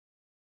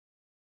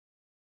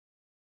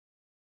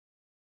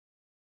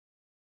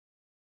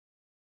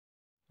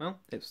Well,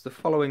 it's the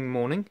following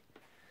morning,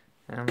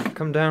 and I've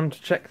come down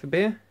to check the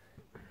beer.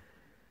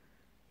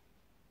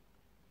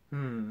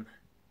 I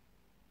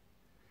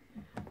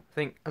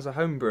think as a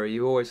home brewer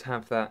you always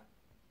have that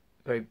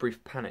very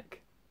brief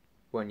panic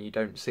when you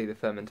don't see the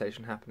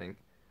fermentation happening.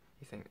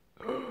 You think,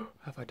 oh,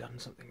 have I done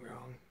something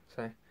wrong?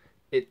 So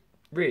it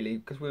really,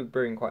 because we were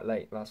brewing quite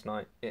late last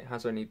night, it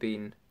has only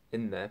been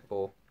in there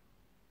for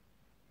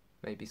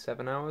maybe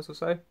 7 hours or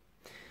so.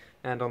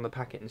 And on the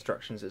packet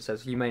instructions it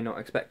says you may not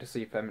expect to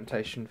see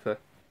fermentation for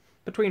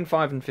between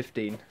 5 and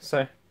 15.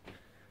 So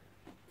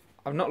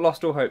I've not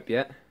lost all hope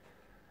yet.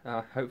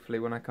 Hopefully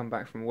when I come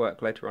back from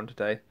work later on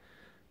today,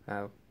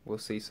 we'll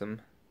see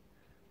some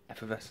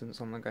effervescence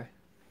on the go.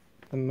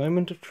 The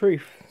moment of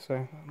truth.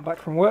 So I'm back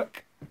from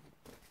work.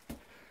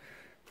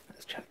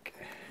 Let's check.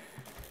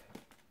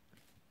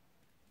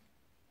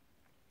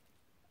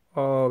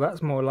 Oh,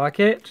 that's more like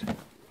it.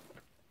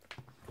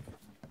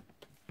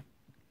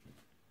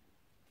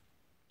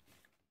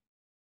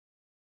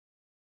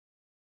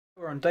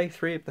 We're on day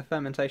 3 of the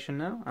fermentation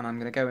now, and I'm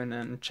going to go in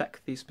and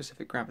check the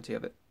specific gravity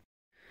of it.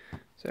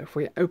 So if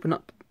we open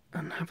up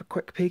and have a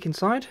quick peek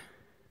inside.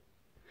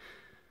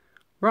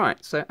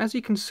 Right, so as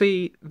you can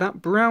see,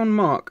 that brown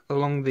mark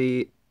along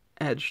the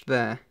edge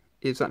there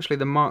is actually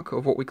the mark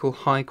of what we call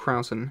high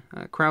Krausen.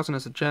 Krausen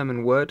is a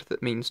German word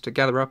that means to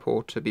gather up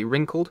or to be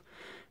wrinkled,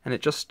 and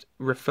it just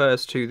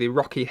refers to the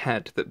rocky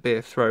head that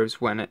beer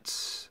throws when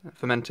it's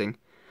fermenting.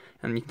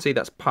 And you can see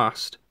that's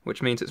past,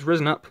 which means it's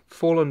risen up,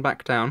 fallen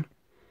back down,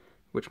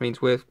 which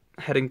means we're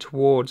heading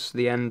towards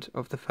the end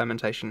of the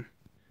fermentation.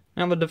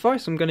 Now the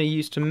device I'm going to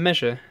use to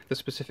measure the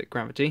specific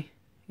gravity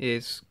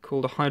is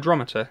called a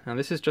hydrometer. Now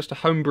this is just a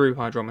homebrew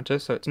hydrometer,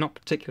 so it's not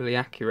particularly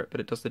accurate,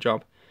 but it does the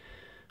job.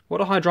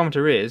 What a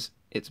hydrometer is,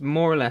 it's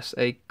more or less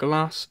a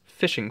glass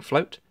fishing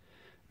float,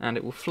 and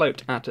it will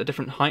float at a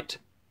different height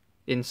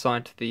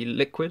inside the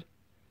liquid,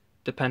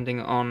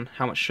 depending on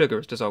how much sugar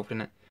is dissolved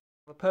in it.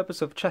 For the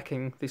purpose of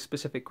checking the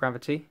specific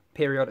gravity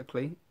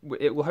periodically,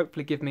 it will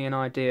hopefully give me an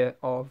idea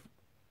of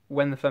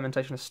when the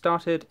fermentation has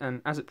started,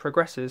 and as it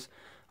progresses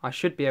I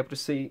should be able to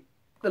see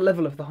the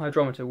level of the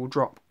hydrometer will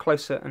drop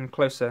closer and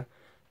closer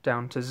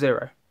down to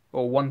 0,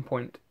 or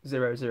 1.000.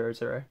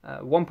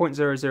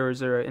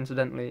 1.000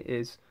 incidentally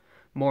is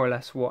more or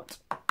less what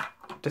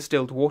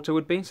distilled water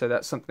would be, so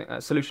that's something,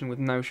 a solution with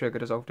no sugar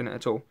dissolved in it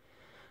at all.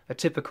 A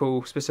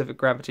typical specific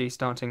gravity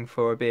starting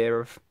for a beer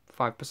of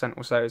 5%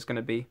 or so is going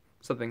to be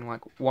something like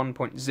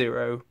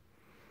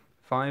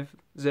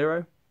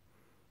 1.050.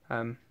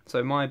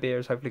 So my beer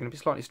is hopefully going to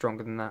be slightly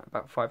stronger than that,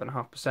 about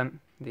 5.5%.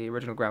 The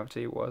original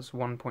gravity was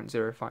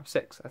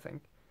 1.056, I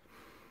think.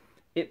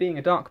 It being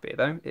a dark beer,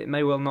 though, it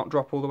may well not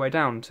drop all the way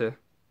down to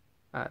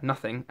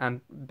nothing,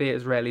 and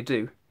beers rarely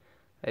do.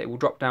 It will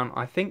drop down,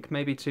 I think,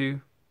 maybe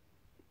to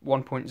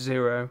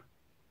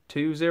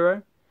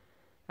 1.020,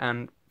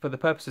 and for the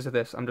purposes of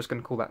this, I'm just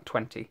going to call that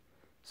 20.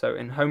 So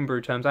in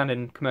homebrew terms and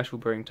in commercial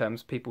brewing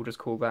terms, people just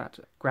call that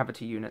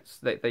gravity units.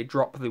 They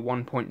drop the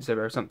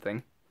 1.0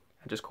 something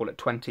and just call it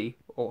 20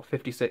 or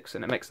 56,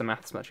 and it makes the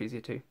maths much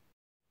easier too.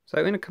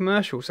 So in a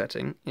commercial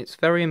setting, it's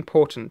very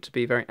important to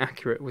be very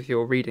accurate with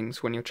your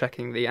readings when you're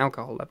checking the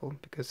alcohol level,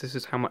 because this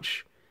is how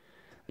much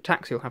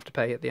tax you'll have to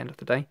pay at the end of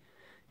the day.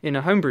 In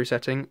a homebrew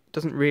setting, it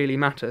doesn't really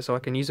matter, so I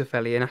can use a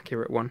fairly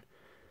inaccurate one.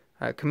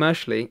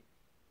 Commercially,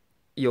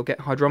 you'll get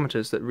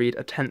hydrometers that read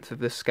 1/10 of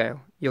this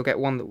scale. You'll get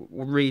one that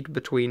will read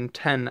between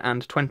 10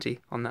 and 20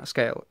 on that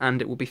scale,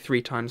 and it will be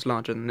 3 times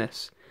larger than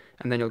this.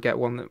 And then you'll get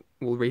one that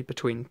will read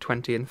between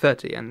 20 and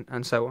 30,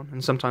 and so on.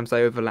 And sometimes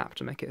they overlap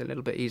to make it a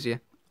little bit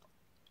easier.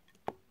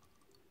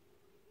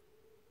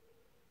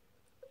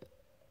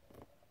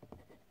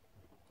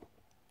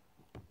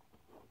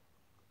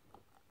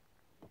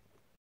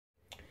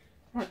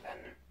 Right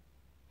then.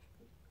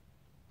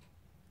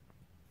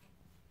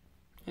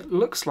 It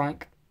looks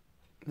like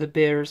the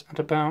beer is at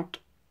about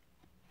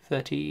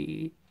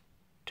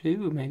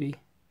 32, maybe.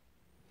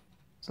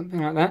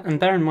 Something like that. And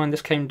bear in mind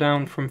this came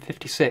down from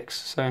 56,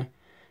 so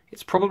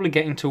it's probably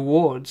getting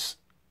towards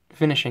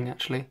finishing,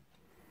 actually.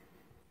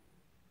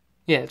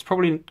 Yeah, it's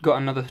probably got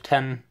another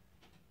 10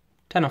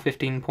 or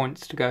 15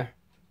 points to go.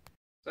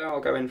 So I'll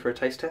go in for a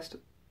taste test.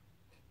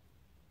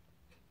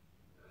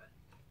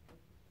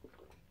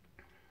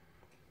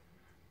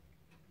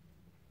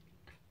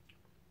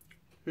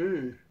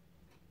 So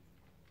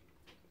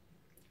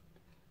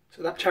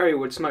that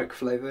cherrywood smoke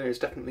flavour is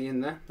definitely in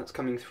there, that's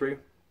coming through.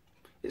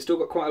 It's still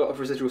got quite a lot of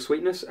residual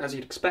sweetness, as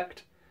you'd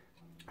expect.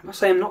 I must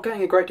say I'm not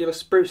getting a great deal of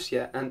spruce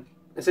yet, and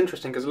it's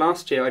interesting because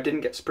last year I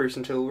didn't get spruce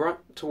until right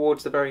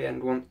towards the very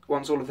end,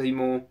 once all of the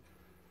more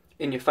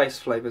in-your-face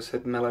flavours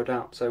had mellowed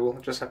out, so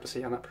we'll just have to see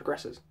how that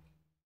progresses.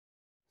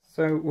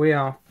 So we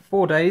are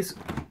 4 days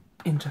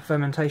into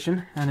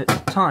fermentation, and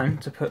it's time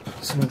to put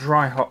some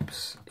dry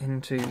hops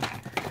into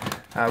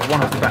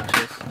one of the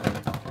batches.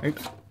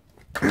 Oops.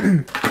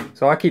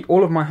 So I keep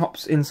all of my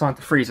hops inside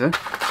the freezer,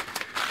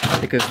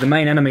 because the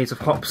main enemies of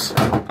hops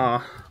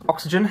are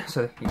oxygen,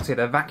 so you can see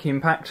they're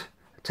vacuum packed,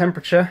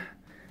 temperature,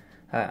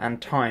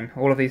 and time.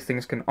 All of these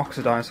things can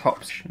oxidise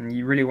hops, and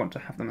you really want to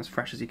have them as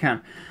fresh as you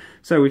can.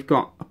 So we've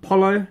got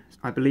Apollo,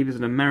 I believe is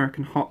an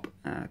American hop,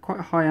 quite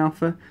a high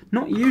alpha.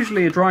 Not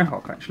usually a dry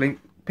hop, actually.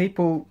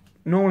 People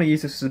normally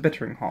use this as a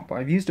bittering hop, but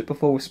I've used it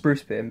before with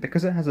spruce beer, and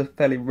because it has a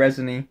fairly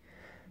resiny,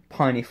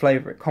 piney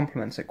flavour, it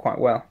complements it quite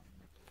well.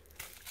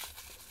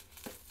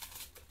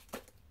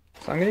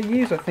 So I'm going to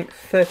use, I think,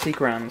 30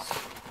 grams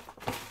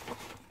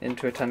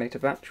into a 10 litre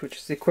batch, which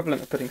is the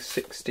equivalent of putting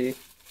 60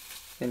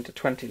 into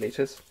 20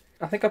 litres.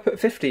 I think I put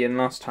 50 in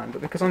last time,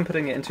 but because I'm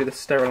putting it into the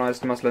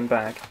sterilised muslin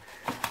bag,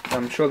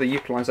 I'm sure the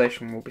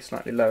utilisation will be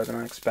slightly lower than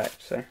I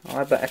expect, so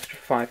I'll add that extra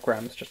 5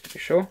 grams just to be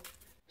sure.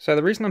 So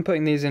the reason I'm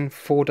putting these in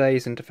 4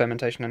 days into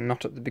fermentation and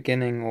not at the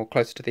beginning or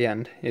closer to the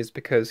end is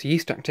because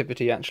yeast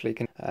activity actually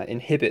can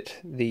inhibit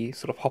the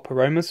sort of hop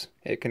aromas.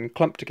 It can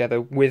clump together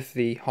with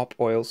the hop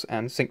oils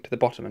and sink to the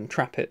bottom and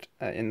trap it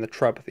in the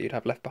trub that you'd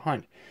have left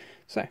behind.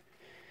 So,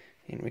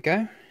 in we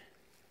go.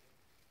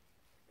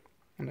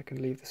 And I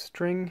can leave the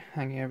string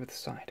hanging over the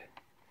side.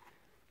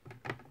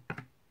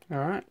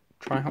 Alright,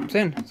 dry hops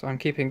in. So I'm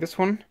keeping this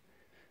one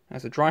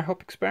as a dry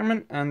hop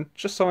experiment, and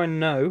just so I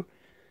know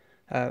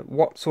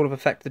what sort of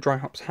effect the dry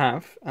hops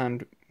have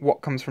and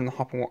what comes from the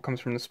hop and what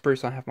comes from the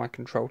spruce, I have my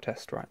control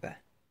test right there.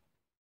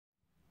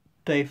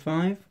 Day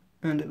 5,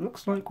 and it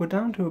looks like we're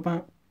down to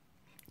about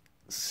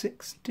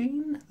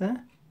 16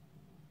 there,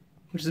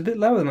 which is a bit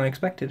lower than I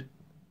expected.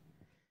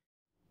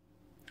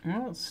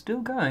 Well, it's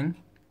still going.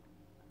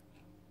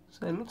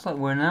 So it looks like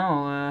we're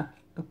now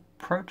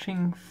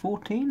approaching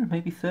 14,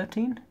 maybe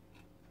 13,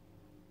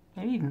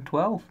 maybe even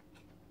 12.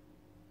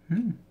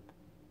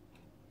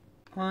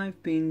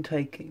 I've been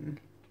taking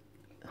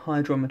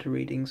hydrometer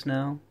readings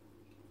now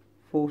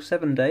for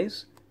 7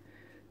 days,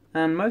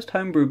 and most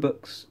homebrew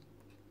books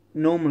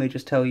normally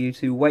just tell you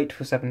to wait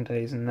for 7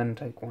 days and then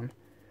take one.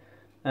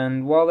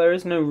 And while there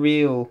is no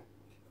real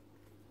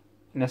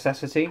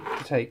necessity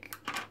to take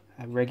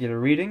regular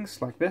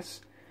readings like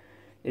this,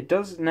 it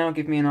does now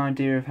give me an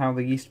idea of how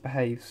the yeast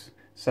behaves.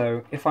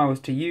 So if I was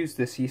to use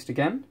this yeast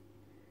again,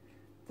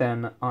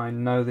 then I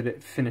know that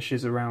it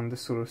finishes around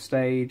this sort of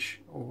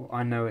stage, or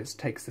I know it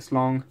takes this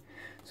long.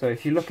 So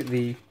if you look at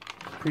the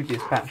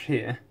previous batch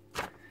here,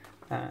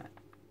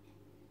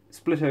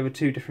 split over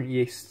 2 different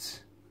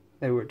yeasts,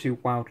 they were at 2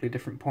 wildly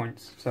different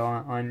points. So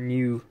I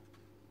knew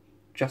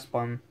just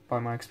by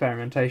my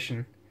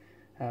experimentation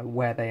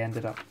where they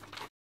ended up.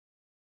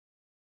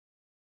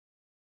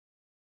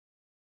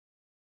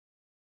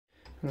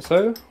 And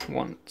so,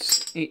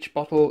 once each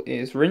bottle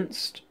is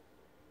rinsed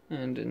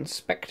and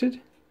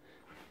inspected,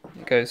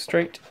 it goes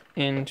straight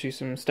into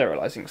some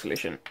sterilising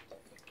solution.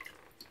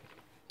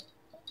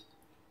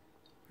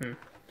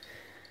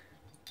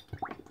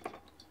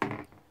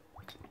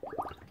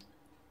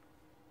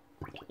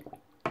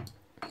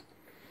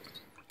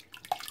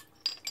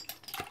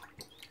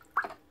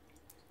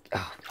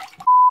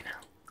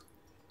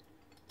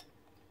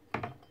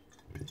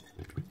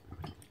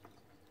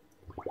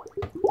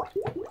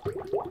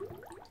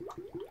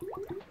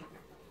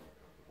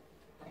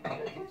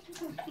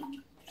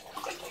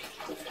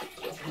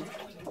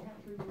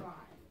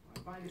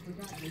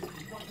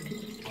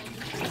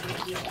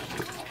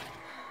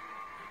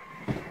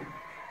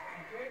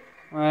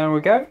 There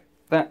we go.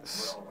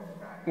 That's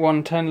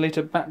 1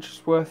 10-litre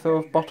batch's worth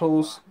of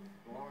bottles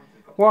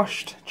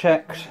washed,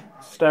 checked,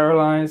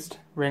 sterilised,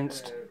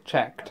 rinsed,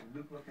 checked,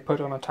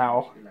 put on a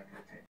towel.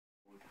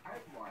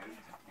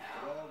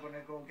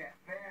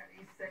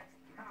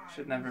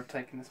 Should never have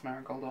taken this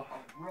marigold off.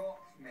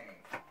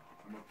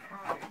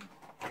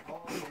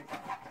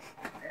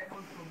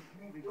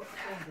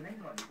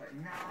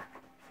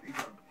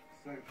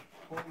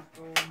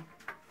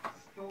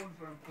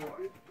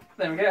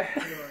 There we go,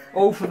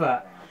 all for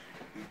that.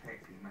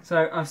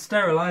 So I've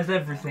sterilised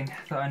everything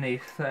that I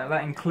need. So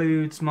that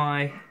includes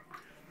my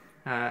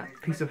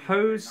piece of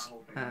hose,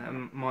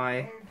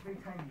 my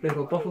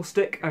little bottle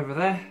stick over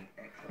there,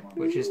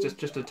 which is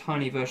just a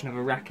tiny version of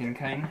a racking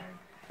cane.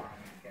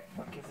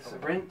 I'll give this a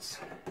rinse.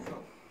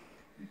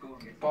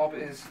 Bob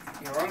is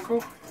your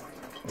uncle.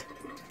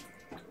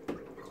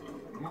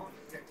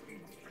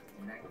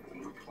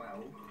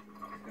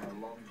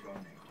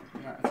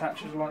 And that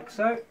attaches like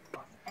so.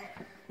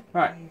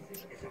 Right,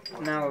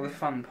 now the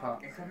fun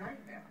part,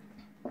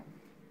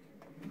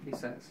 he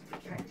says.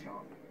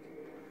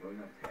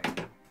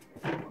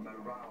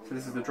 So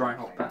this is the dry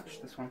hop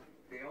batch, this one.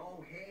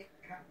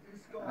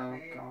 Oh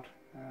god.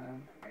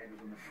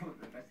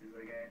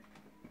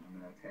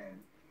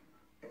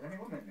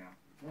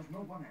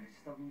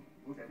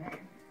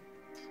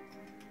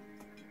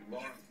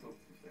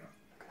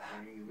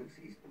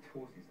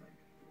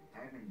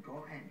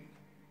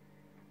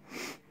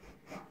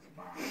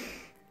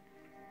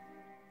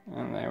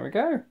 And there we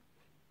go.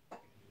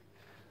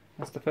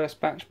 That's the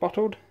first batch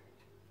bottled.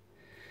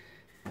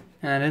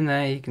 And in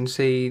there you can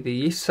see the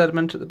yeast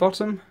sediment at the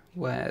bottom,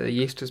 where the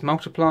yeast has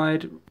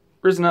multiplied,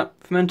 risen up,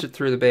 fermented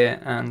through the beer,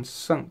 and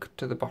sunk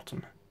to the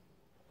bottom.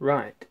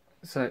 Right,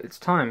 so it's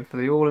time for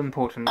the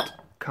all-important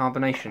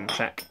carbonation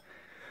check.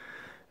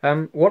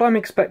 What I'm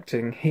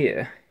expecting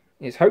here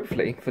is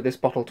hopefully for this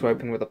bottle to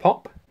open with a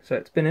pop. So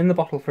it's been in the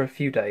bottle for a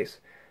few days.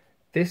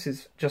 This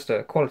is just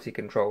a quality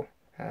control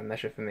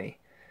measure for me.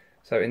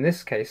 So in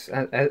this case,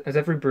 as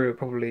every brewer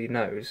probably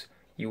knows,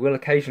 you will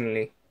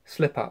occasionally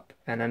slip up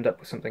and end up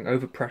with something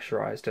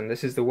overpressurized, and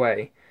this is the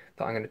way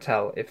that I'm going to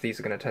tell if these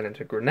are going to turn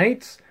into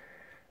grenades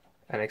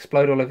and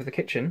explode all over the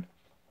kitchen,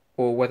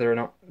 or whether or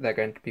not they're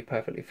going to be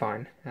perfectly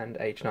fine and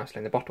age nicely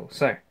in the bottle.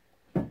 So,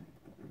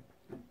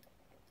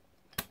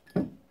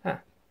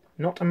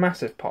 not a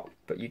massive pop,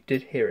 but you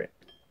did hear it.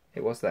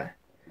 It was there.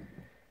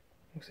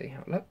 We'll see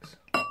how it looks.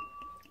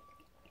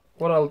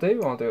 What I'll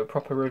do a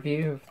proper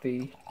review of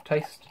the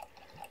taste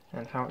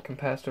and how it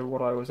compares to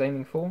what I was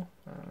aiming for,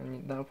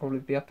 and that'll probably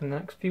be up in the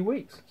next few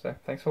weeks. So,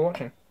 thanks for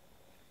watching.